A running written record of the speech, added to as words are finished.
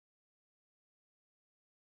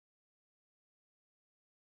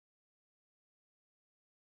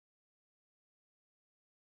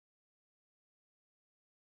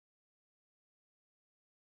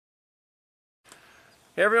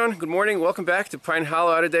Hey everyone, good morning. Welcome back to Pine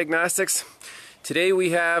Hollow Auto Diagnostics. Today we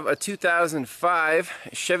have a 2005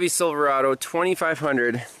 Chevy Silverado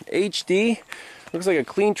 2500 HD. Looks like a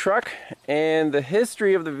clean truck, and the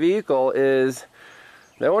history of the vehicle is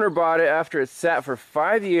the owner bought it after it sat for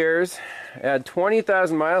 5 years, had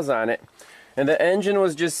 20,000 miles on it, and the engine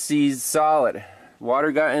was just seized solid.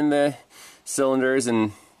 Water got in the cylinders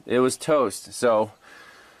and it was toast. So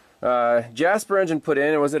Jasper engine put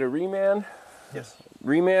in, was it a reman? Yes.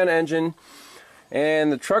 Reman engine,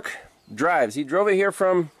 and the truck drives. He drove it here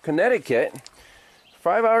from Connecticut,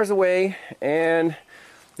 5 hours away, and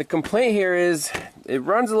the complaint here is it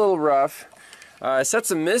runs a little rough. It sets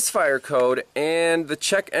a misfire code, and the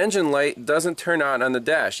check engine light doesn't turn on the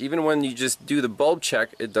dash. Even when you just do the bulb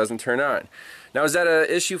check, it doesn't turn on. Now, is that an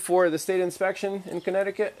issue for the state inspection in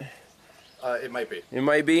Connecticut? It might be. It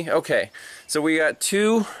might be? Okay. So we got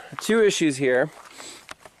two issues here,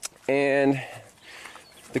 and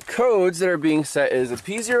the codes that are being set is a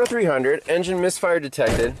P0300, engine misfire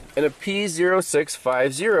detected, and a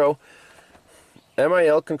P0650,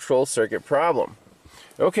 MIL control circuit problem.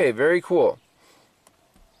 Okay, very cool.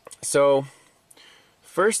 So,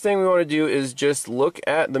 first thing we want to do is just look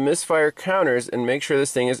at the misfire counters and make sure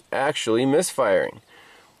this thing is actually misfiring.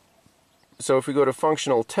 So if we go to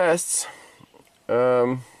functional tests,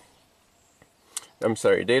 data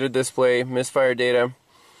display, misfire data,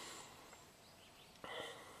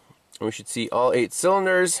 we should see all 8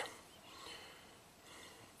 cylinders,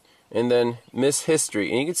 and then miss history.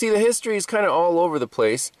 And you can see the history is kind of all over the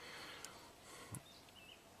place,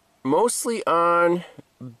 mostly on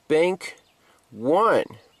bank 1.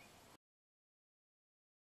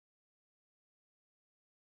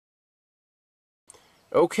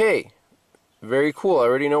 Okay, very cool. I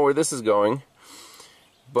already know where this is going,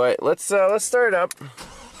 but let's start it up.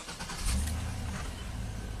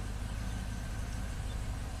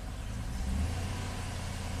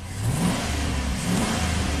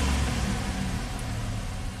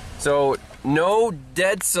 So, no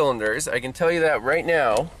dead cylinders, I can tell you that right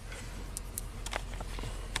now.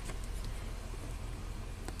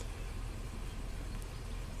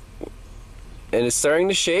 And it's starting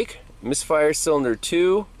to shake. Misfire cylinder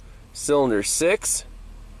 2, cylinder 6.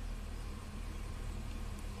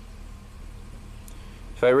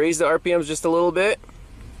 If I raise the RPMs just a little bit,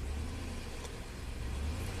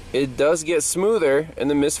 it does get smoother and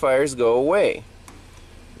the misfires go away.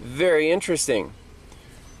 Very interesting.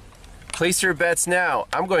 Place your bets now.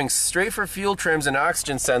 I'm going straight for fuel trims and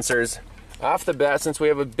oxygen sensors off the bat since we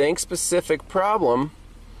have a bank specific problem.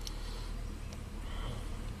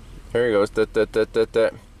 There he goes.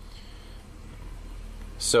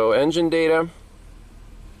 So engine data.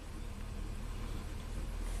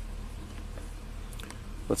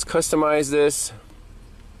 Let's customize this.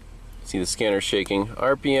 See the scanner shaking.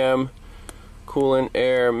 RPM, coolant,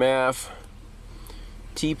 air, MAF,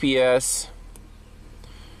 TPS,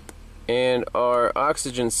 and our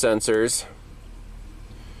oxygen sensors,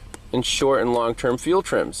 and short and long-term fuel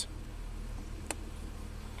trims.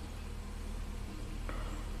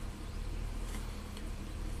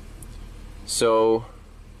 So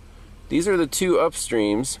these are the 2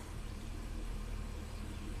 upstreams.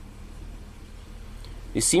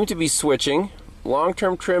 These seem to be switching.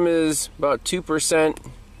 Long-term trim is about 2%.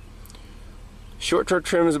 Short-term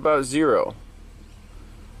trim is about 0.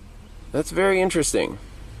 That's very interesting.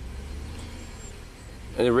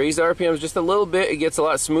 And to raise the RPMs just a little bit, it gets a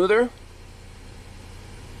lot smoother.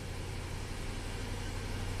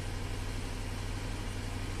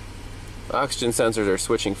 Oxygen sensors are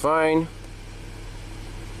switching fine.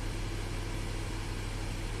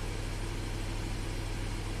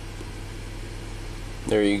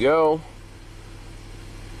 There you go.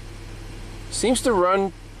 Seems to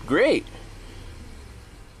run great.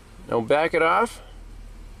 Now back it off.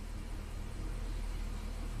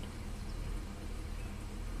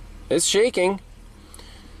 It's shaking.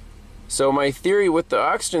 So my theory with the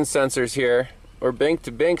oxygen sensors here, or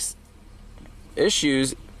bank-to-bank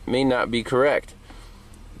issues, may not be correct.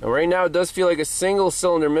 Now right now it does feel like a single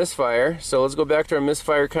cylinder misfire, so let's go back to our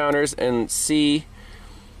misfire counters and see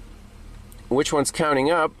which one's counting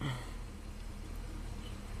up.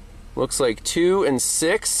 Looks like 2 and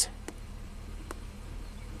 6.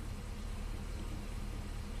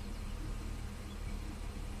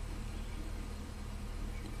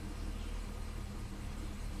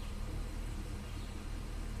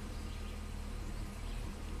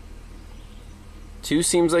 Two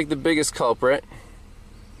seems like the biggest culprit.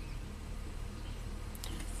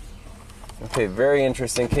 Okay, very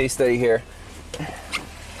interesting case study here.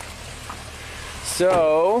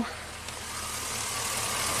 So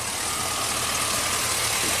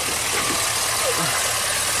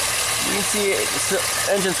You can see the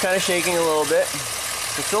engine's kind of shaking a little bit.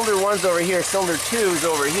 So cylinder 1's over here, cylinder 2's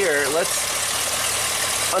over here. Let's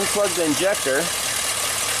unplug the injector.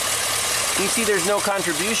 You see there's no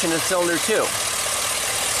contribution in cylinder 2.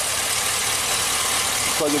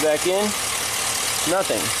 Plug it back in,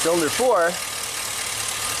 nothing. Cylinder 4,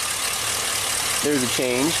 there's a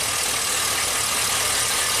change.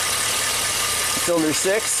 Cylinder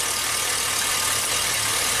 6.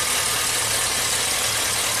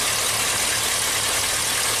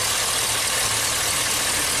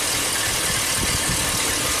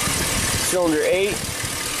 Cylinder 8.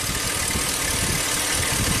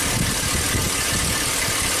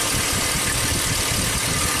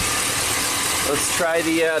 Let's try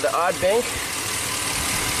the odd bank.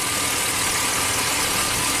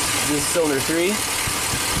 This is cylinder 3.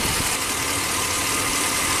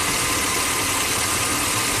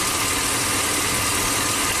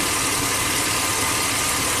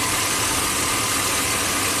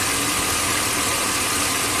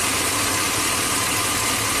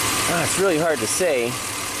 It's really hard to say.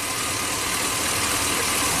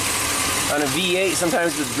 On a V8,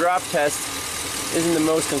 sometimes the drop test isn't the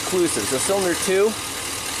most conclusive. So cylinder 2,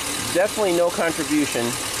 definitely no contribution.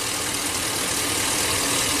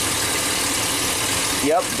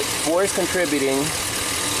 Yep, 4 is contributing.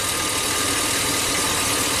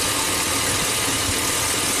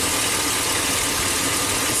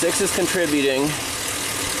 Six is contributing.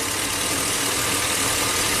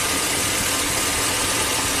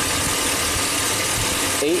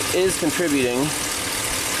 Eight is contributing.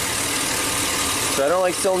 So I don't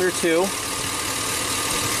like cylinder 2.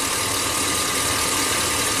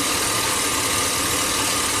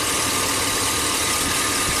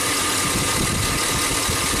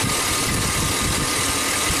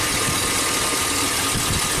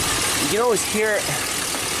 You can always hear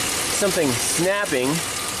something snapping.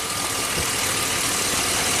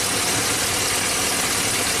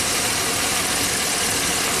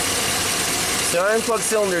 So I unplug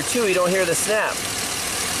cylinder 2, you don't hear the snap.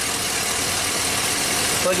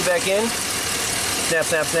 Plug it back in. Snap,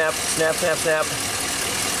 snap, snap, snap, snap, snap.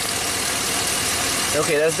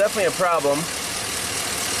 Okay, that's definitely a problem.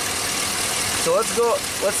 So let's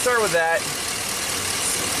start with that.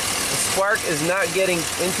 The spark is not getting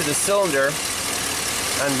into the cylinder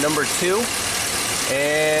on number 2.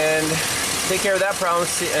 And take care of that problem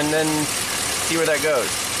and then see where that goes.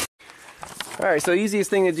 Alright, so the easiest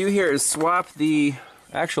thing to do here is swap the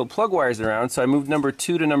actual plug wires around. So I moved number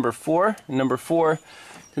 2 to number 4, and number 4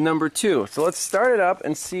 to number 2. So let's start it up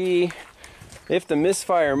and see if the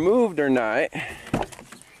misfire moved or not.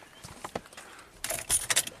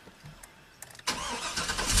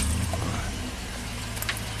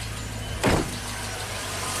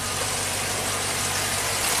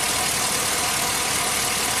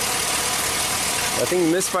 I think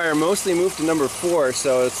the misfire mostly moved to number 4,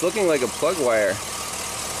 so it's looking like a plug wire.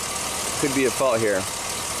 Could be a fault here.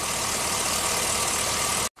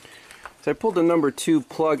 So I pulled the number 2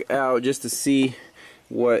 plug out just to see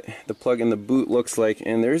what the plug in the boot looks like,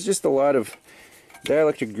 and there's just a lot of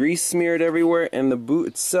dielectric grease smeared everywhere, and the boot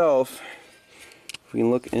itself, if we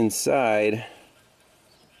can look inside,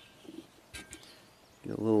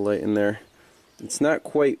 get a little light in there, it's not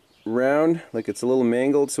quite round, like it's a little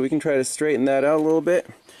mangled, so we can try to straighten that out a little bit,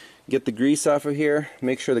 get the grease off of here,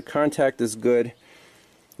 make sure the contact is good,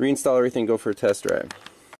 reinstall everything, go for a test drive.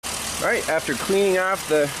 Alright, after cleaning off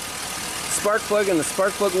the spark plug and the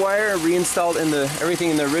spark plug wire, reinstalled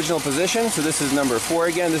everything in the original position. So this is number 4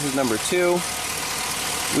 again, this is number 2.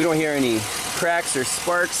 We don't hear any cracks or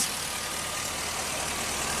sparks.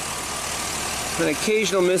 An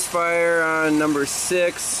occasional misfire on number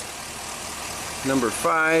 6, number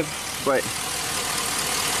 5, but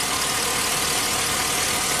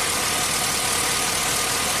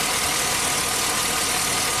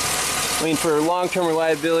I mean, for long-term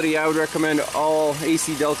reliability, I would recommend all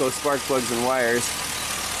AC Delco spark plugs and wires,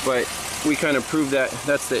 but we kind of proved that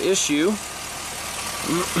that's the issue.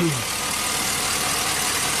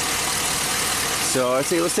 So I'd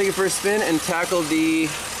say let's take it for a spin and tackle the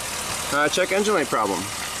check engine light problem.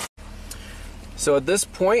 So at this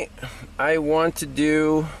point, I want to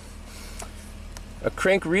do a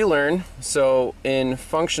crank relearn. So in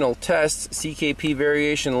functional tests, CKP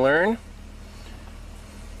variation learn.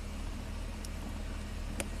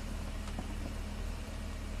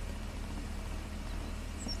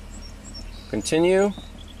 Continue.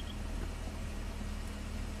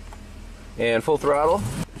 And full throttle.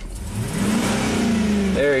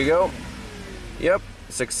 There you go. Yep,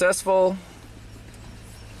 successful.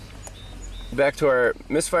 Back to our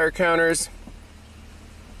misfire counters.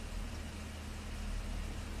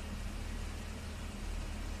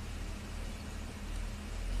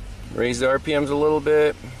 Raise the RPMs a little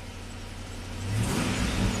bit.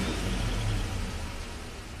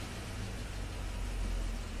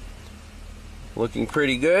 Looking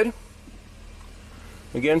pretty good.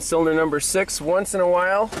 Again, cylinder number 6 once in a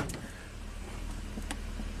while.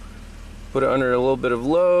 Put it under a little bit of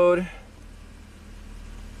load.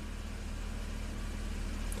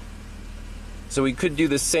 So we could do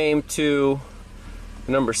the same to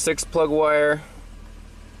number 6 plug wire.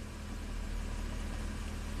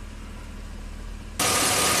 You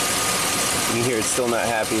can hear it's still not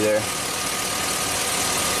happy there.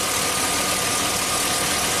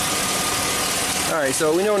 Alright,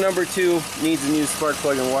 so we know number 2 needs a new spark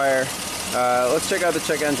plug and wire. Let's check out the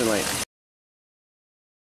check engine light.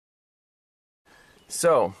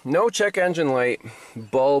 So, no check engine light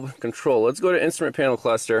bulb control. Let's go to instrument panel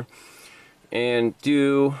cluster and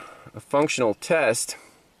do a functional test.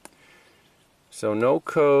 So no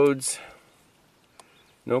codes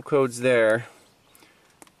there.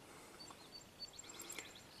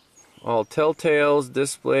 All telltales,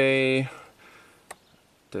 display.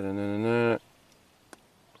 Da-da-da-da-da.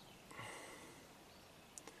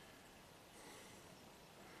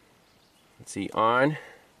 Let's see, on.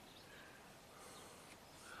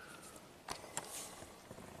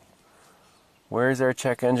 Where's our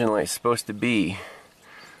check engine light supposed to be?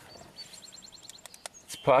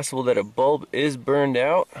 It's possible that a bulb is burned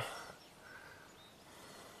out.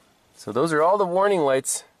 So those are all the warning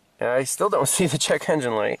lights, and I still don't see the check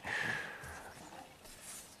engine light.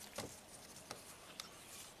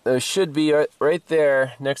 Those should be right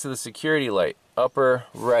there next to the security light, upper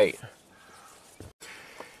right.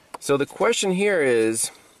 So the question here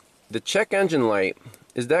is, the check engine light,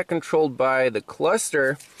 is that controlled by the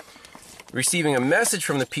cluster receiving a message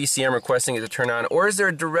from the PCM requesting it to turn on, or is there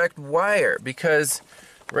a direct wire? Because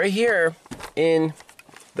right here in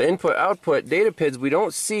the input-output data PIDs, we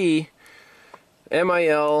don't see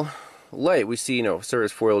MIL light. We see,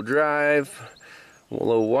 service 4-wheel drive,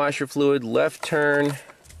 low washer fluid, left turn.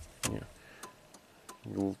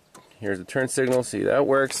 Here's the turn signal. See, that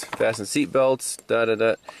works. Fasten seat belts.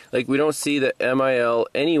 Da-da-da. Like, we don't see the MIL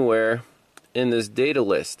anywhere in this data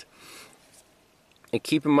list. And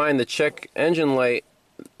keep in mind, the check engine light,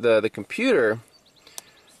 the computer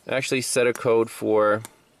actually set a code for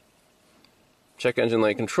check engine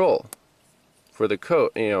light control for the code,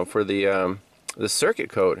 for the circuit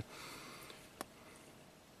code.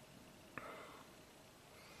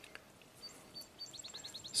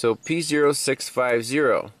 So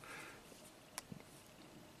P0650.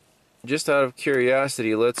 Just out of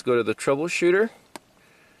curiosity, let's go to the troubleshooter.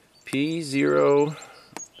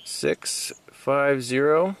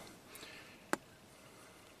 P0650.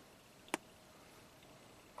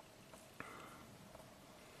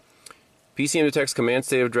 PCM detects command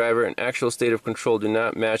state of driver and actual state of control do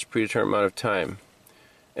not match predetermined amount of time.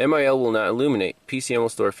 MIL will not illuminate. PCM will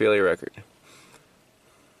store failure record.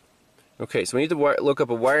 Okay, so we need to look up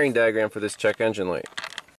a wiring diagram for this check engine light.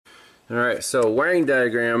 Alright, so wiring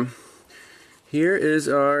diagram. Here is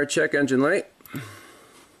our check engine light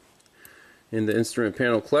in the instrument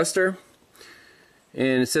panel cluster.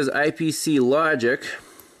 And it says IPC logic.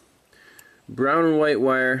 Brown and white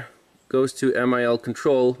wire goes to MIL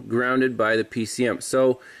control, grounded by the PCM.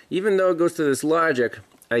 So even though it goes to this logic,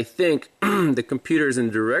 I think the computer is in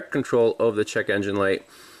direct control of the check engine light,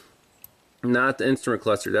 not the instrument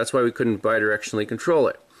cluster. That's why we couldn't bidirectionally control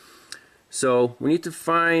it. So we need to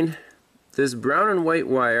find this brown and white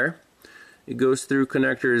wire. It goes through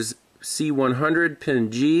connectors C100 pin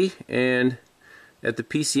G, and at the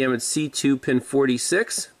PCM it's C2 pin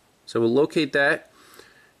 46. So we'll locate that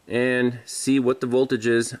and see what the voltage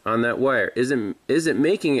is on that wire. Is it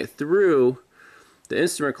making it through the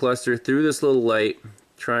instrument cluster, through this little light,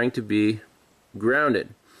 trying to be grounded?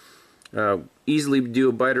 Easily do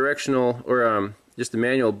a bidirectional or just a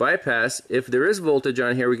manual bypass. If there is voltage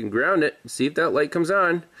on here, we can ground it, see if that light comes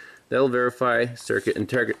on. That'll verify circuit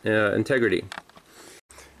integrity.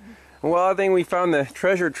 Well, I think we found the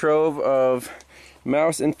treasure trove of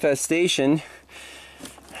mouse infestation.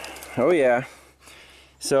 Oh yeah.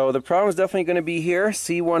 So the problem is definitely going to be here.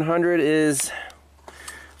 C100 is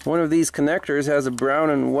one of these connectors, has a brown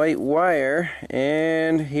and white wire,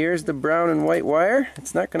 and here's the brown and white wire.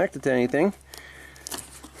 It's not connected to anything.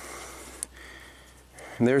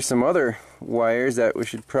 There's some other wires that we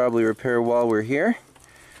should probably repair while we're here.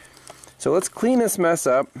 So let's clean this mess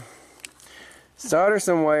up, solder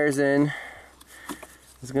some wires in.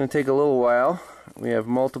 It's going to take a little while. We have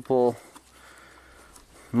multiple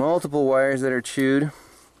wires that are chewed.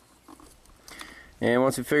 And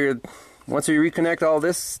once we reconnect all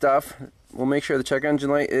this stuff, we'll make sure the check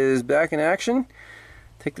engine light is back in action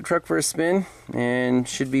take the truck for a spin, and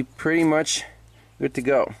should be pretty much good to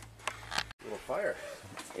go. A little fire.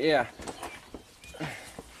 Yeah.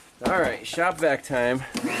 Alright, shop vac time.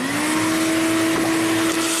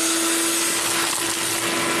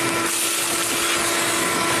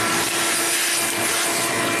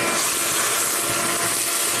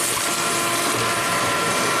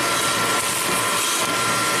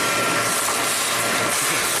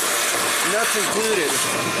 Nuts included.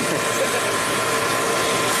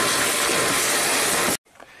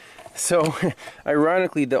 So,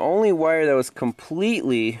 ironically, the only wire that was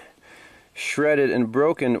completely shredded and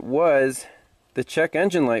broken was the check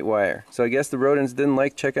engine light wire. So I guess the rodents didn't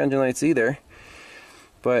like check engine lights either.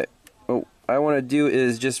 But what I want to do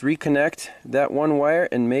is just reconnect that one wire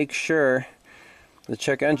and make sure the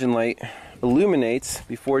check engine light illuminates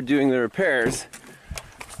before doing the repairs.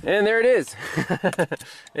 And there it is.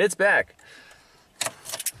 It's back.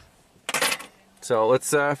 So let's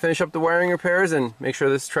finish up the wiring repairs and make sure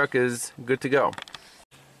this truck is good to go.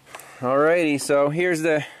 Alrighty, so here's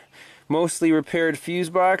the mostly repaired fuse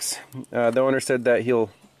box. The owner said that he'll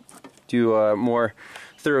do a more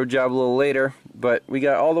thorough job a little later, but we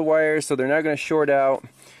got all the wires so they're not going to short out,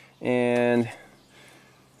 and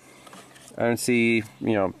I don't see,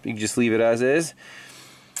 you can just leave it as is.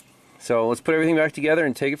 So let's put everything back together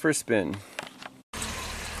and take it for a spin.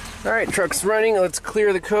 Alright, truck's running. Let's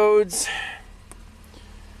clear the codes.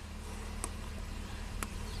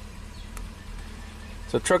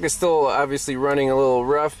 So truck is still obviously running a little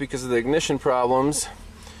rough because of the ignition problems.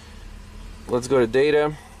 Let's go to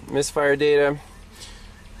data, Misfire data.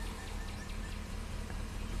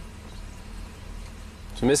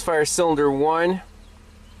 So Misfire cylinder 1.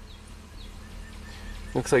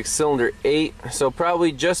 Looks like cylinder 8. So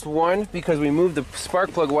probably just 1 because we moved the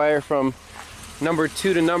spark plug wire from number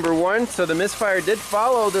 2 to number 1. So the Misfire did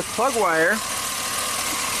follow this plug wire.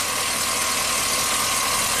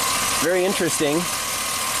 Very interesting.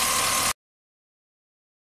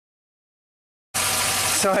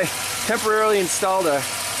 So I temporarily installed a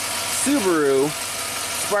Subaru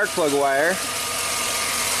spark plug wire.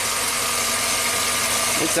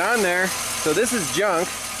 It's on there. So this is junk.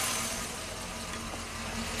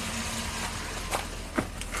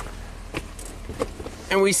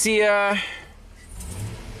 And we see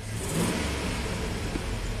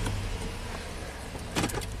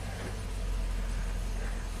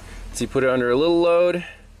see, put it under a little load.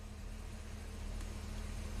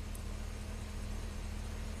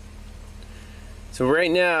 So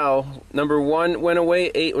right now, number 1 went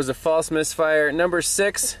away, 8 was a false misfire. Number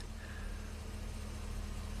 6,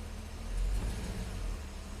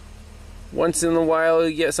 once in a while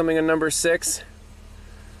you get something on number 6.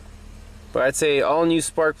 But I'd say all new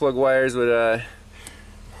spark plug wires would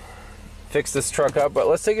fix this truck up. But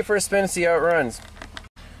let's take it for a spin and see how it runs.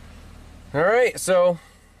 Alright, so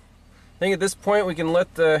I think at this point we can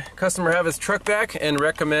let the customer have his truck back and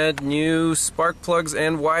recommend new spark plugs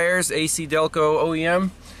and wires, AC Delco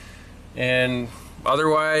OEM. And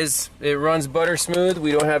otherwise it runs butter smooth.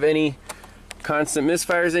 We don't have any constant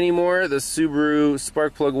misfires anymore. The Subaru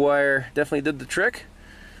spark plug wire definitely did the trick.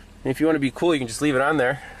 And if you want to be cool, you can just leave it on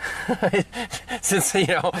there. Since,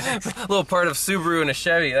 it's a little part of Subaru and a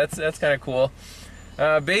Chevy, that's kind of cool.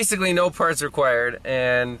 Basically no parts required,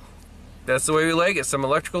 and that's the way we like it. Some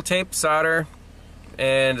electrical tape, solder,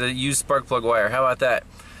 and a used spark plug wire. How about that?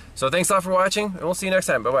 So thanks a lot for watching, and we'll see you next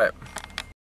time. Bye-bye.